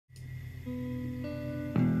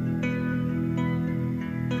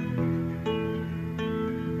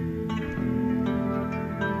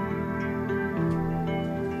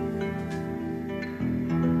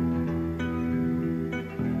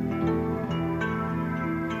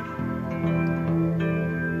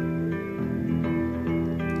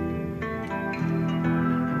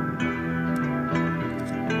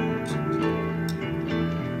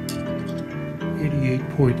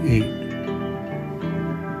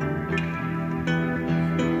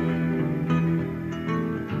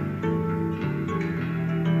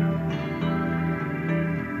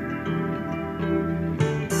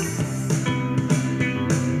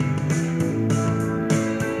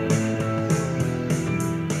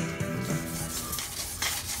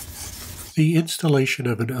The installation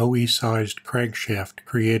of an OE-sized crankshaft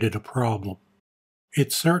created a problem.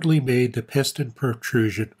 It certainly made the piston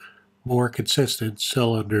protrusion more consistent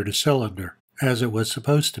cylinder to cylinder, as it was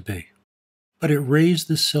supposed to be. But it raised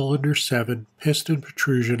the cylinder 7 piston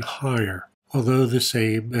protrusion higher, although the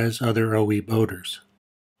same as other OE motors.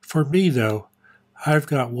 For me, though, I've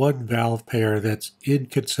got one valve pair that's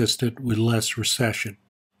inconsistent with less recession,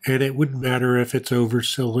 and it wouldn't matter if it's over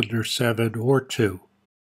cylinder 7 or 2.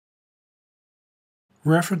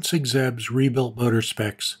 Referencing Zeb's rebuilt motor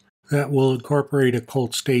specs that will incorporate a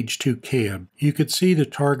Colt Stage 2 cam, you can see the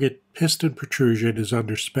target piston protrusion is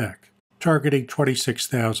under spec, targeting 26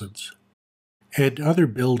 thousandths. And other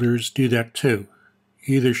builders do that too,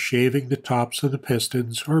 either shaving the tops of the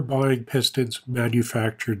pistons or buying pistons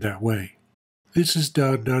manufactured that way. This is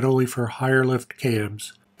done not only for higher lift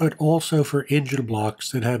cams, but also for engine blocks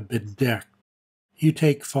that have been decked. You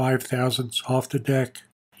take 5 thousandths off the deck,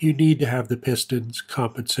 you need to have the pistons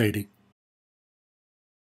compensating.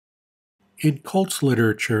 In Colt's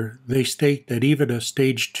literature, they state that even a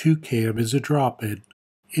Stage 2 cam is a drop-in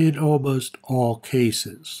almost all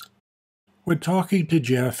cases. When talking to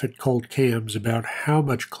Jeff at Colt Cams about how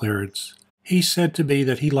much clearance, he said to me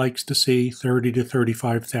that he likes to see 30 to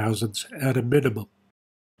 35 thousandths at a minimum,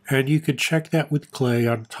 and you can check that with clay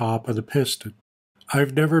on top of the piston.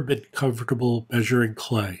 I've never been comfortable measuring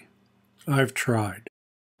clay. I've tried,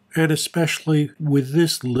 and especially with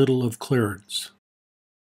this little of clearance.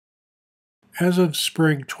 As of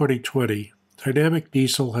spring 2020, Dynamic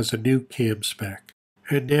Diesel has a new cam spec,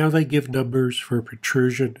 and now they give numbers for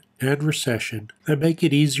protrusion and recession that make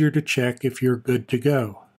it easier to check if you're good to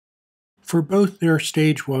go. For both their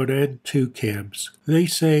Stage 1 and 2 cams, they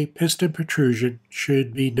say piston protrusion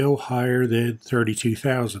should be no higher than 32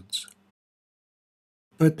 thousandths.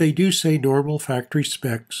 But they do say normal factory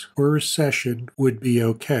specs for recession would be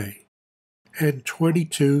okay, and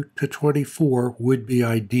 22 to 24 would be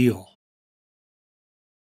ideal.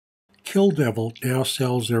 Kill Devil now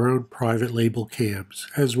sells their own private label cams,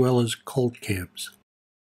 as well as Colt cams.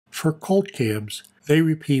 For Colt cams, they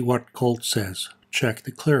repeat what Colt says, check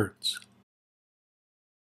the clearance.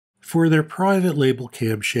 For their private label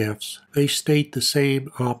camshafts, they state the same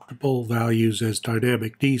optimal values as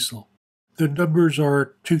Dynamic Diesel. The numbers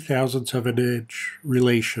are 2 thousandths of an inch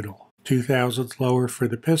relational, 2 thousandths lower for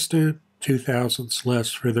the piston, 2 thousandths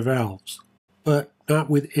less for the valves, but not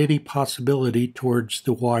with any possibility towards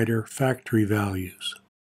the wider factory values.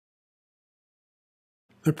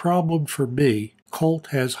 The problem for me, Colt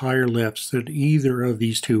has higher lifts than either of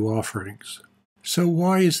these two offerings. So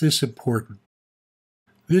why is this important?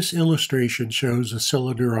 This illustration shows a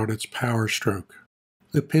cylinder on its Powerstroke.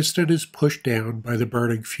 The piston is pushed down by the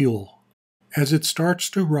burning fuel. As it starts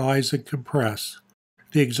to rise and compress,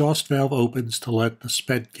 the exhaust valve opens to let the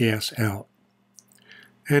spent gas out,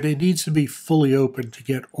 and it needs to be fully open to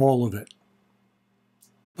get all of it.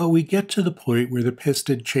 But we get to the point where the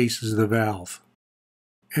piston chases the valve,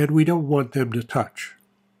 and we don't want them to touch.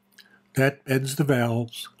 That bends the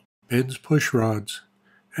valves, bends push rods,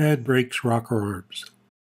 and breaks rocker arms.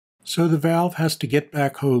 So the valve has to get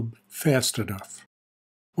back home fast enough.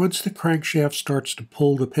 Once the crankshaft starts to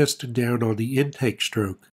pull the piston down on the intake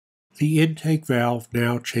stroke, the intake valve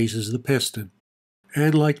now chases the piston,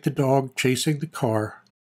 and like the dog chasing the car,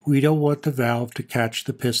 we don't want the valve to catch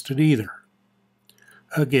the piston either.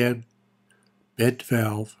 Again, bent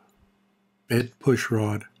valve, bent push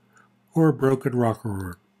rod, or a broken rocker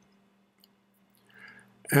arm.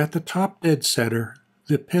 At the top dead center,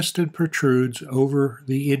 the piston protrudes over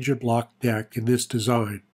the engine block deck in this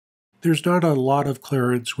design. There's not a lot of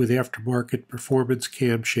clearance with aftermarket performance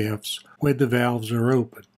camshafts when the valves are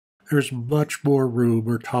open. There's much more room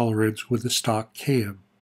or tolerance with the stock cam.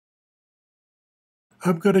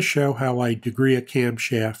 I'm going to show how I degree a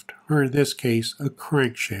camshaft, or in this case, a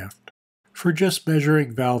crankshaft. For just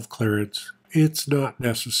measuring valve clearance, it's not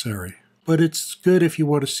necessary, but it's good if you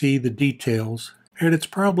want to see the details, and it's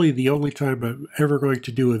probably the only time I'm ever going to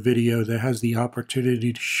do a video that has the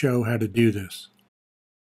opportunity to show how to do this.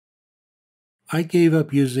 I gave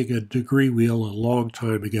up using a degree wheel a long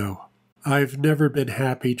time ago. I've never been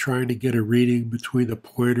happy trying to get a reading between the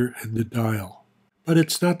pointer and the dial. But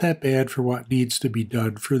it's not that bad for what needs to be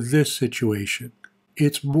done for this situation.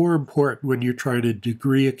 It's more important when you're trying to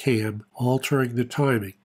degree a cam, altering the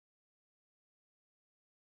timing.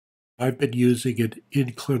 I've been using an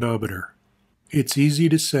inclinometer. It's easy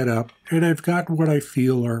to set up, and I've gotten what I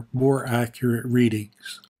feel are more accurate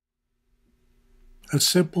readings. A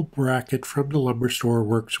simple bracket from the lumber store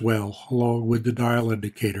works well, along with the dial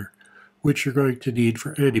indicator, which you're going to need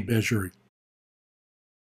for any measuring.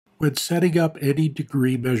 When setting up any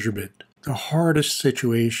degree measurement, the hardest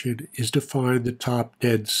situation is to find the top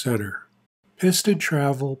dead center. Piston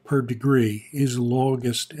travel per degree is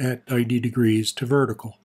longest at 90 degrees to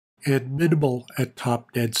vertical, and minimal at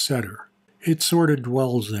top dead center. It sort of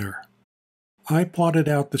dwells there. I plotted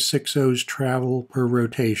out the 6/0's travel per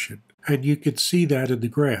rotation, and you can see that in the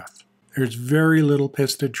graph. There's very little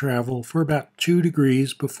piston travel for about 2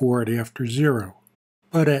 degrees before and after zero.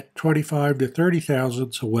 But at 25 to 30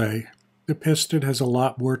 thousandths away, the piston has a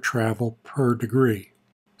lot more travel per degree.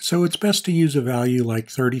 So it's best to use a value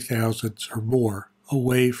like 30 thousandths or more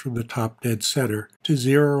away from the top dead center to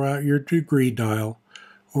zero out your degree dial,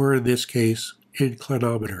 or in this case,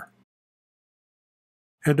 inclinometer.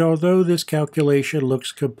 And although this calculation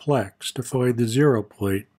looks complex to find the 0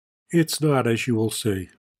 point, it's not, as you will see.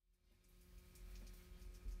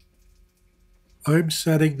 I'm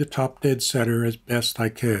setting the top dead center as best I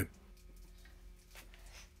can.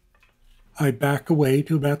 I back away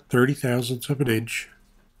to about 30 thousandths of an inch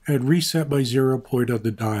and reset my 0 point on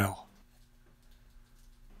the dial.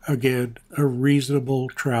 Again, a reasonable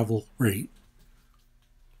travel rate.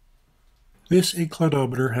 This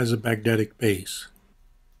inclinometer has a magnetic base.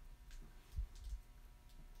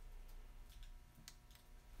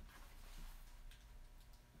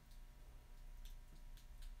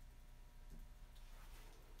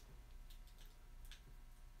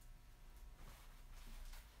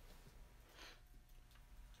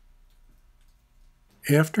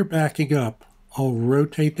 After backing up, I'll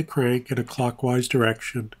rotate the crank in a clockwise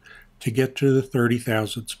direction to get to the 30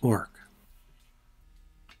 thousandths mark,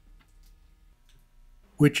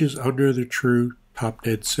 which is under the true top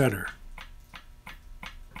dead center.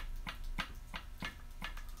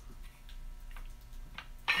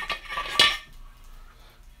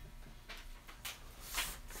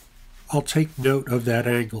 I'll take note of that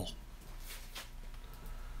angle.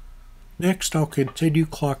 Next, I'll continue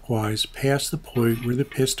clockwise past the point where the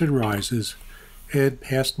piston rises and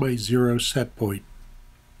past my 0 set point.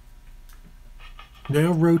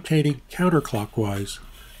 Now rotating counterclockwise,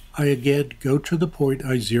 I again go to the point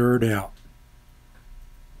I zeroed out.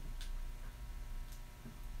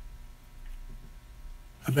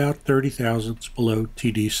 About 30 thousandths below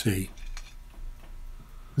TDC.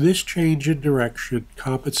 This change in direction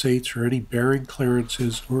compensates for any bearing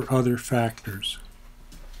clearances or other factors,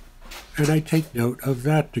 and I take note of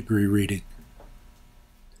that degree reading.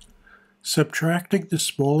 Subtracting the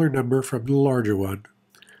smaller number from the larger one,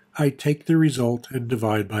 I take the result and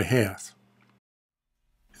divide by half.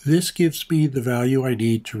 This gives me the value I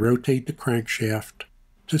need to rotate the crankshaft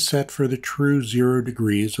to set for the true 0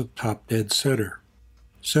 degrees of top dead center.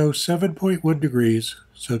 So 7.1 degrees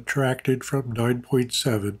subtracted from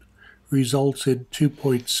 9.7 results in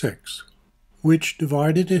 2.6, which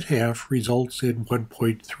divided in half results in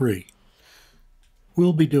 1.3.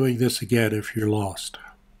 We'll be doing this again if you're lost.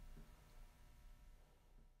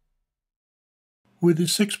 With the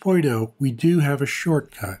 6.0, we do have a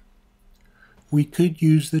shortcut. We could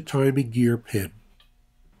use the timing gear pin,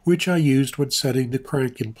 which I used when setting the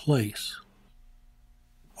crank in place.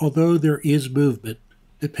 Although there is movement,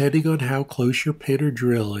 depending on how close your pin or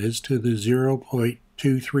drill is to the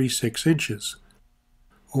 0.236 inches,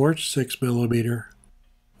 or 6 mm,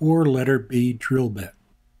 or letter B drill bit.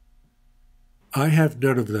 I have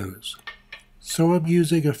none of those, so I'm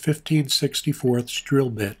using a 15/64 drill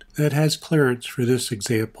bit that has clearance for this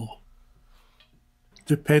example.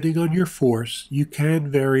 Depending on your force, you can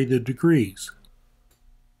vary the degrees,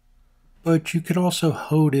 but you can also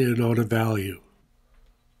hone in on a value.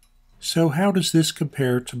 So how does this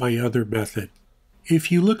compare to my other method?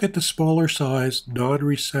 If you look at the smaller size,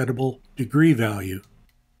 non-resettable degree value,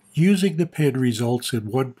 using the pin results in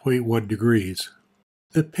 1.1 degrees.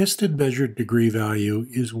 The piston measured degree value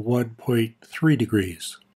is 1.3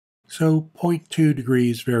 degrees, so 0.2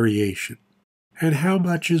 degrees variation. And how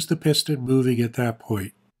much is the piston moving at that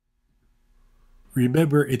point?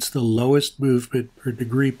 Remember, it's the lowest movement per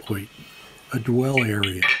degree point, a dwell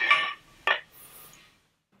area.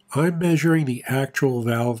 I'm measuring the actual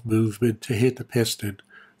valve movement to hit the piston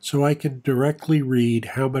so I can directly read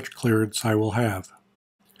how much clearance I will have.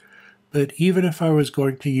 But even if I was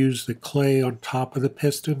going to use the clay on top of the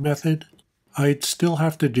piston method, I'd still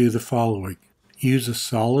have to do the following. Use a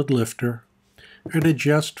solid lifter and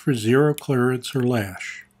adjust for zero clearance or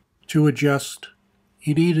lash. To adjust,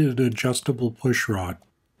 you need an adjustable push rod.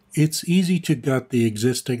 It's easy to gut the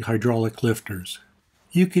existing hydraulic lifters.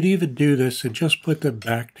 You could even do this and just put them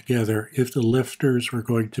back together if the lifters were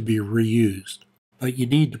going to be reused, but you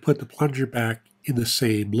need to put the plunger back in the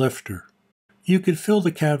same lifter. You could fill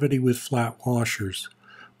the cavity with flat washers,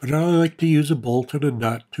 but I like to use a bolt and a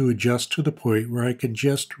nut to adjust to the point where I can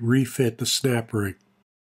just refit the snap ring.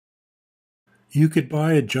 You could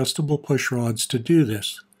buy adjustable push rods to do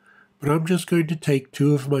this, but I'm just going to take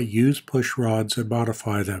 2 of my used push rods and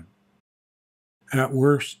modify them. At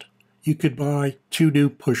worst, you could buy 2 new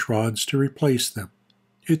push rods to replace them.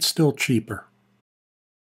 It's still cheaper.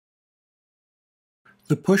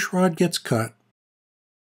 The push rod gets cut,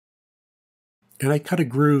 and I cut a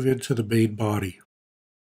groove into the main body.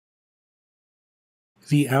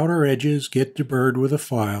 The outer edges get deburred with a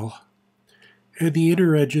file, and the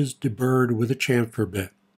inner edges deburred with a chamfer bit.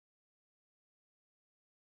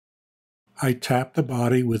 I tap the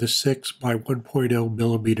body with a 6 by 1.0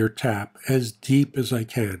 millimeter tap as deep as I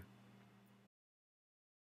can.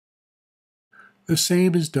 The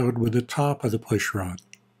same is done with the top of the push rod.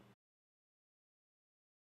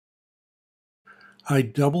 I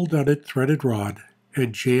double-dudded threaded rod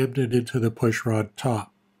and jammed it into the push rod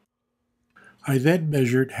top. I then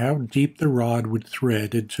measured how deep the rod would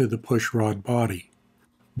thread into the push rod body,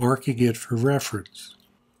 marking it for reference.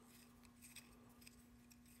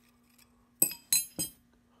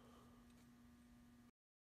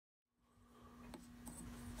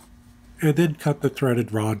 And then cut the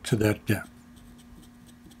threaded rod to that depth.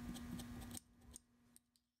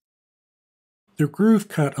 The groove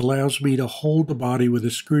cut allows me to hold the body with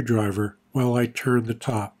a screwdriver while I turn the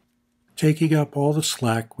top, taking up all the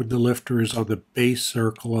slack when the lifter is on the base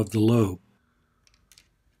circle of the lobe.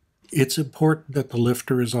 It's important that the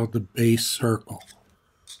lifter is on the base circle.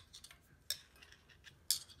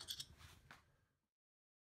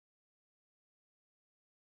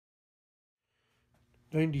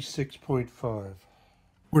 $96.5.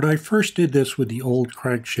 When I first did this with the old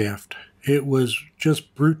crankshaft, it was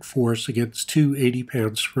just brute force against 2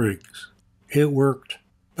 80-pound springs. It worked,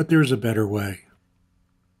 but there's a better way.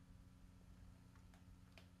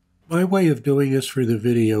 My way of doing this for the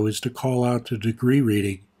video is to call out the degree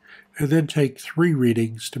reading and then take 3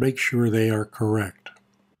 readings to make sure they are correct.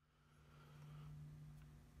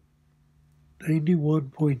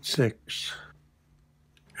 91.6.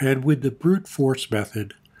 And with the brute force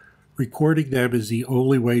method, recording them is the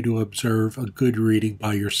only way to observe a good reading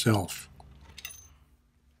by yourself.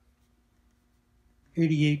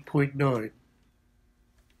 88.9.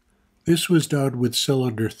 This was done with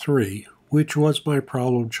cylinder 3, which was my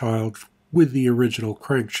problem child with the original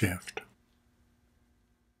crankshaft.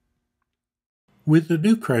 With the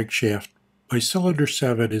new crankshaft, my cylinder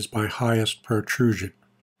 7 is my highest protrusion,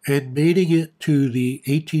 and mating it to the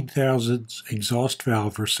 18 thousandths exhaust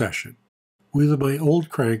valve recession. With my old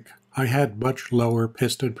crank, I had much lower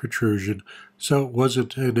piston protrusion, so it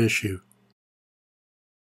wasn't an issue.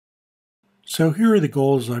 So here are the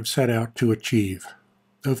goals I've set out to achieve.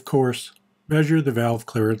 Of course, measure the valve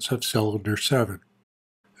clearance of cylinder 7.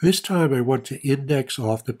 This time I want to index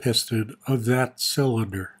off the piston of that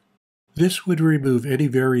cylinder. This would remove any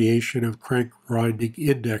variation of crank grinding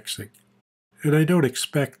indexing, and I don't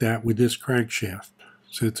expect that with this crankshaft,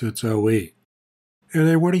 since it's OE. And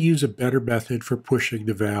I want to use a better method for pushing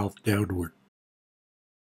the valve downward.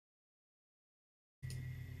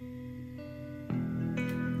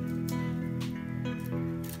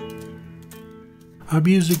 I'm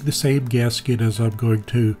using the same gasket as I'm going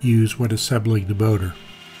to use when assembling the motor.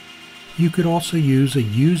 You could also use a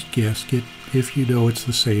used gasket if you know it's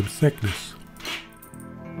the same thickness.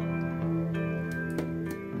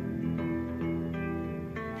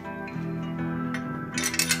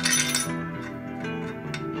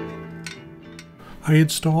 I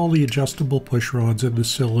install the adjustable push rods in the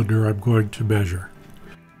cylinder I'm going to measure.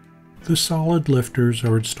 The solid lifters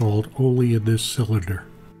are installed only in this cylinder.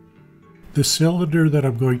 The cylinder that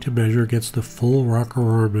I'm going to measure gets the full rocker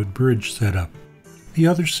arm and bridge setup. The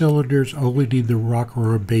other cylinders only need the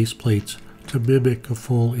rocker arm base plates to mimic a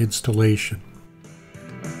full installation.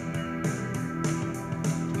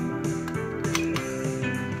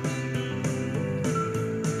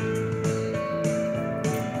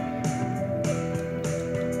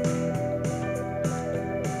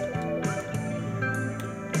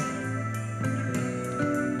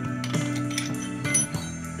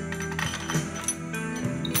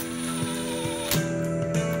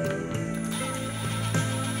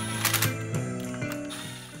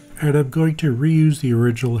 and I'm going to reuse the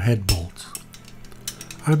original head bolts.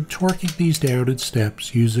 I'm torquing these down in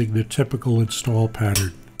steps using the typical install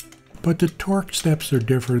pattern, but the torque steps are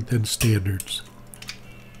different than standards.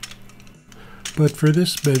 But for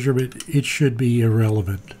this measurement, it should be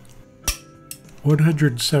irrelevant.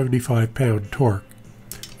 175 pound torque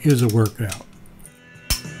is a workout.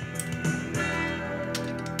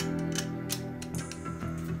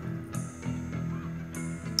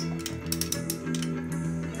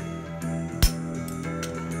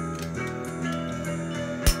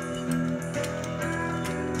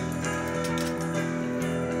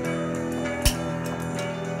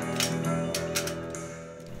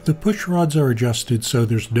 The push rods are adjusted so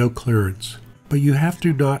there's no clearance, but you have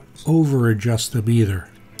to not over-adjust them either.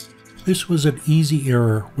 This was an easy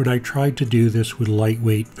error when I tried to do this with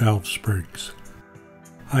lightweight valve springs.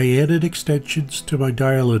 I added extensions to my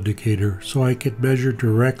dial indicator so I could measure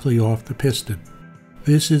directly off the piston.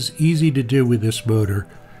 This is easy to do with this motor,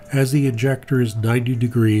 as the injector is 90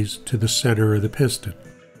 degrees to the center of the piston.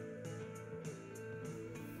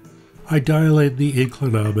 I dial in the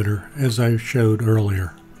inclinometer as I showed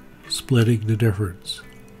earlier, splitting the difference.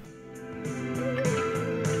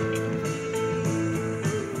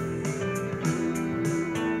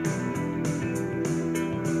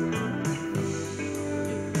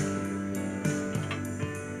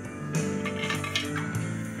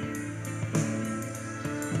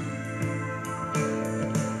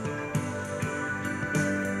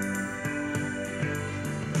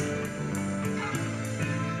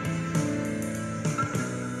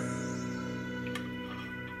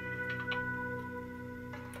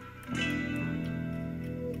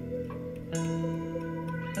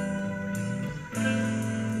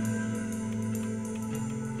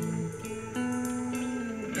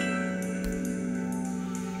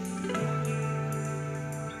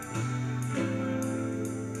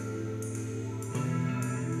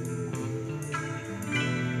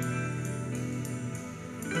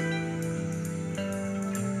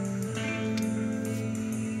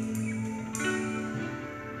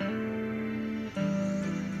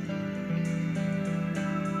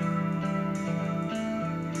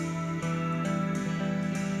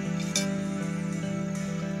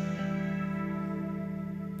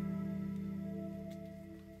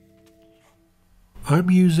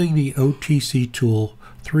 I'm using the OTC tool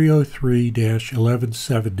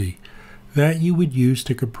 303-1170 that you would use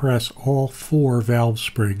to compress all 4 valve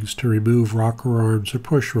springs to remove rocker arms or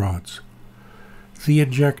push rods. The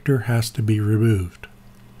injector has to be removed.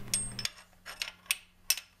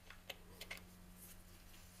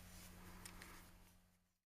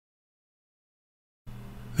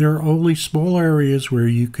 There are only small areas where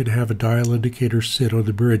you can have a dial indicator sit on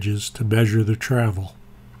the bridges to measure the travel.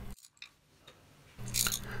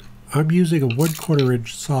 I'm using a 1/4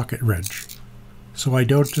 inch socket wrench, so I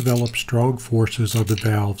don't develop strong forces on the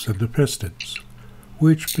valves and the pistons,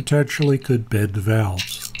 which potentially could bend the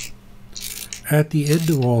valves. At the end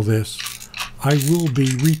of all this, I will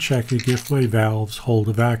be rechecking if my valves hold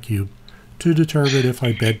a vacuum to determine if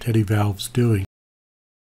I bent any valves doing.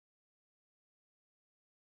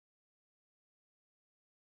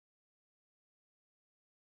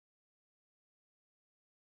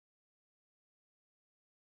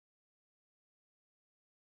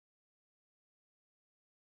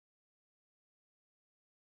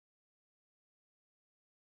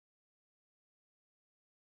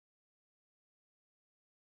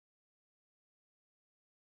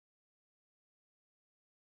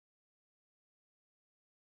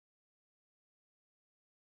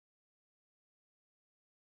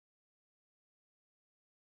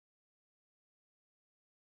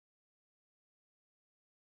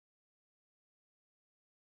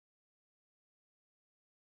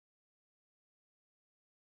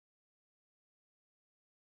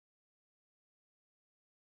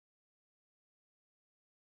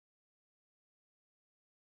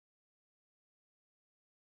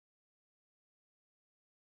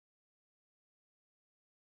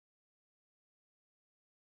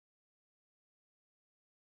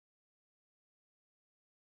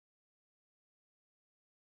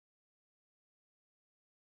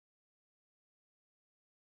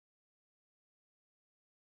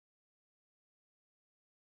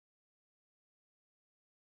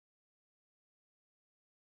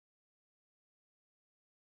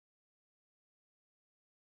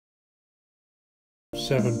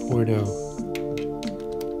 Seven point oh.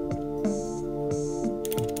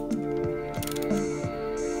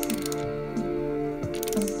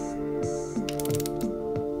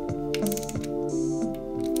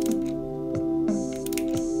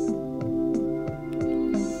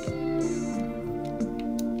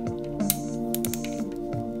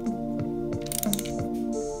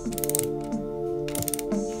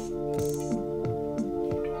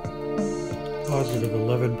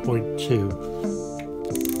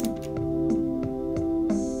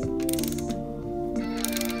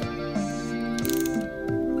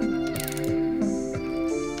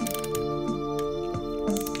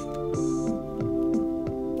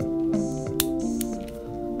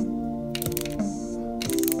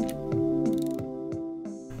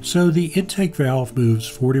 So the intake valve moves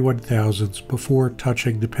 41 thousandths before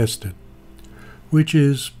touching the piston, which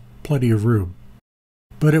is plenty of room.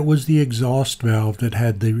 But it was the exhaust valve that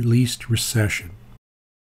had the least recession.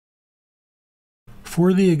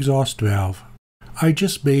 For the exhaust valve, I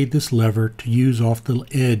just made this lever to use off the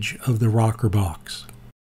edge of the rocker box.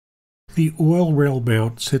 The oil rail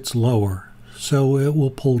mount sits lower, so it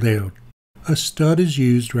will pull down. A stud is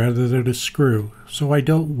used rather than a screw, so I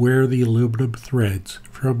don't wear the aluminum threads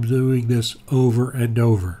from doing this over and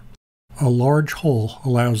over. A large hole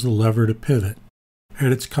allows the lever to pivot,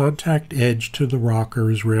 and its contact edge to the rocker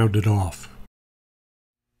is rounded off.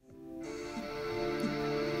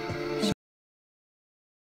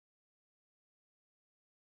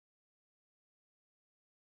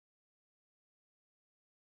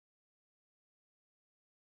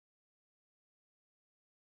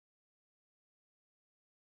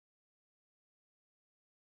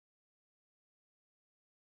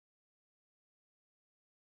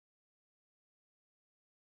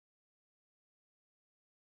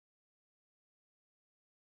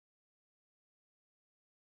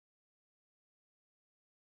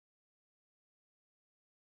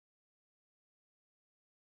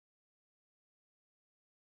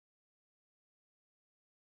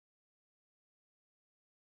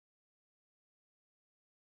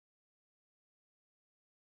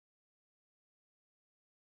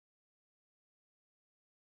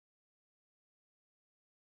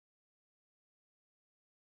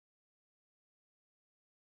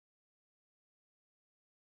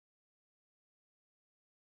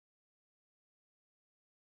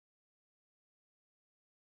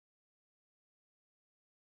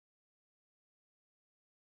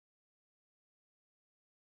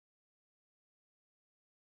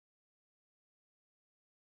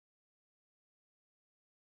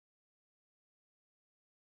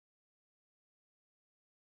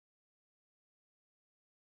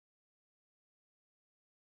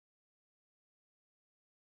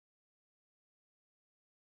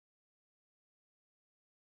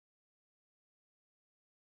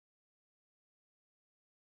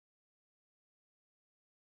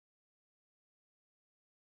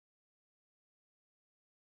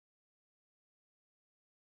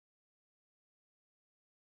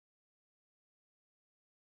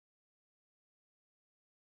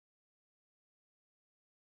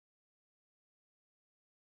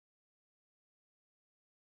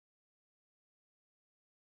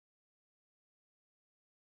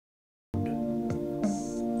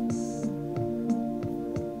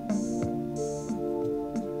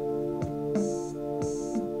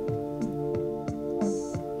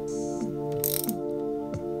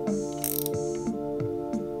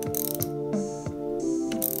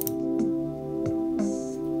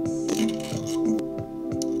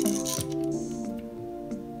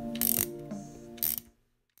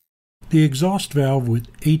 The exhaust valve with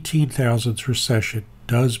 18 thousandths recession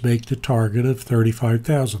does make the target of 35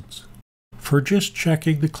 thousandths. For just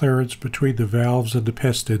checking the clearance between the valves and the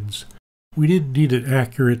pistons, we didn't need an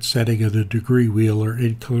accurate setting of the degree wheel or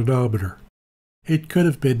inclinometer. It could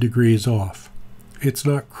have been degrees off. It's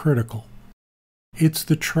not critical. It's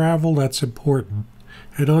the travel that's important,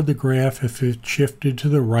 and on the graph if it shifted to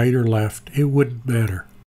the right or left, it wouldn't matter.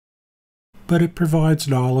 But it provides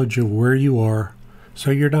knowledge of where you are, so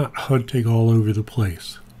you're not hunting all over the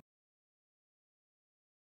place.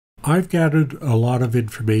 I've gathered a lot of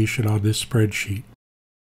information on this spreadsheet.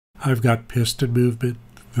 I've got piston movement,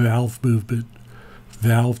 valve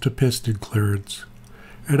to piston clearance,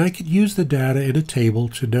 and I can use the data in a table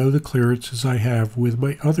to know the clearances I have with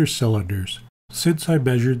my other cylinders, since I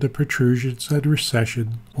measured the protrusions and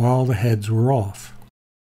recession while the heads were off.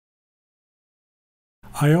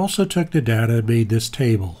 I also took the data and made this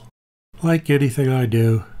table. Like anything I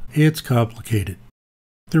do, it's complicated.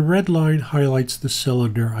 The red line highlights the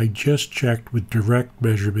cylinder I just checked with direct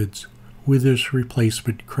measurements with this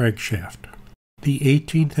replacement crankshaft. The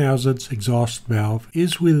 18 thousandths exhaust valve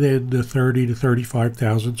is within the 30 to 35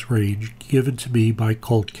 thousandths range given to me by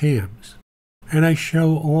Colt cams, and I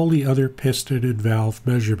show all the other piston and valve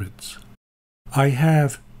measurements. I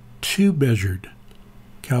have two measured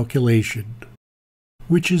calculation,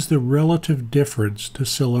 which is the relative difference to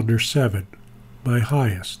cylinder 7, my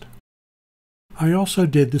highest. I also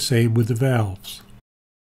did the same with the valves.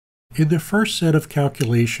 In the first set of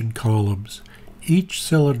calculation columns, each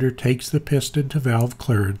cylinder takes the piston to valve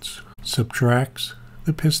clearance, subtracts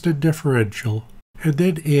the piston differential, and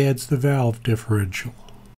then adds the valve differential.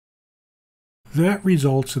 That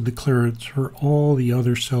results in the clearance for all the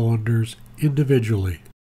other cylinders individually.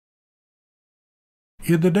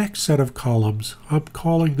 In the next set of columns, I'm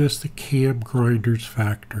calling this the cam grinders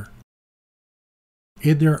factor.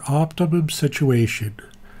 In their optimum situation,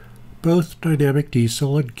 both Dynamic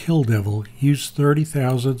Diesel and Kill Devil use 30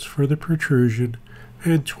 thousandths for the protrusion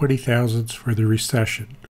and 20 thousandths for the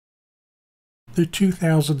recession. The 2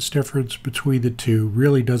 thousandths difference between the two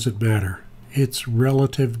really doesn't matter. It's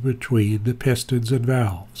relative between the pistons and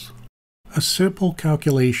valves. A simple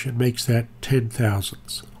calculation makes that 10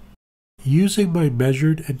 thousandths. Using my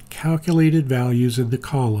measured and calculated values in the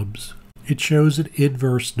columns, it shows an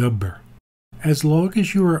inverse number. As long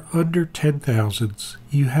as you are under 10 thousandths,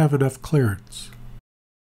 you have enough clearance.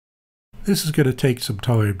 This is going to take some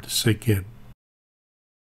time to sink in.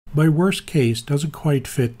 My worst case doesn't quite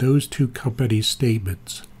fit those two companies'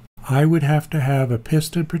 statements. I would have to have a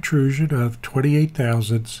piston protrusion of 28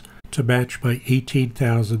 thousandths to match my 18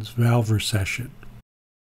 thousandths valve recession.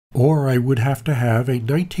 Or I would have to have a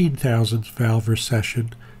 19 thousandths valve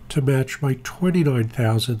recession to match my 29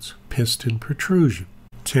 thousandths piston protrusion.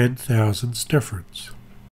 10 thousandths difference.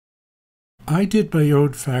 I did my own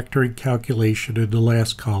factoring calculation in the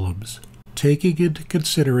last columns, taking into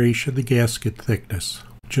consideration the gasket thickness,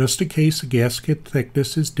 just in case the gasket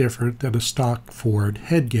thickness is different than a stock Ford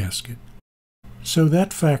head gasket. So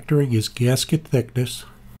that factoring is gasket thickness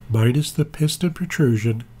minus the piston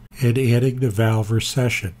protrusion and adding the valve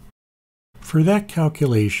recession. For that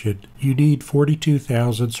calculation, you need 42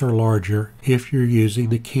 thousandths or larger if you're using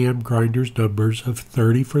the cam grinders numbers of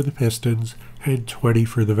 30 for the pistons and 20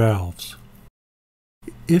 for the valves.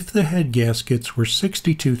 If the head gaskets were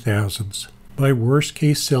 62 thousandths, my worst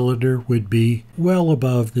case cylinder would be well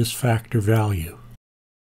above this factor value.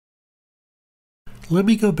 Let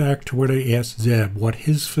me go back to when I asked Zeb what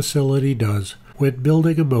his facility does when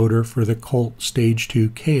building a motor for the Colt Stage 2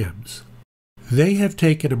 cams. They have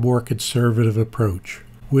taken a more conservative approach,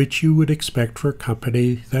 which you would expect for a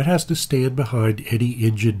company that has to stand behind any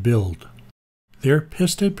engine build. Their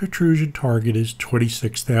piston protrusion target is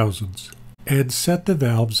 26 thousandths, and set the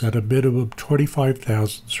valves at a minimum 25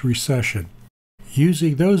 thousandths recession.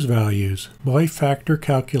 Using those values, my factor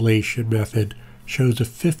calculation method shows a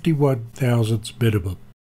 51 thousandths minimum.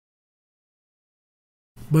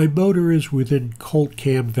 My motor is within Colt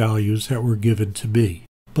cam values that were given to me,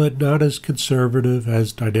 but not as conservative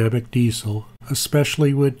as Dynamic Diesel,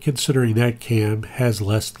 especially when considering that cam has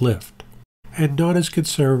less lift, and not as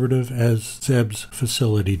conservative as Zeb's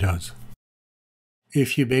facility does.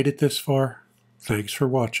 If you made it this far, thanks for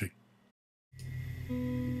watching.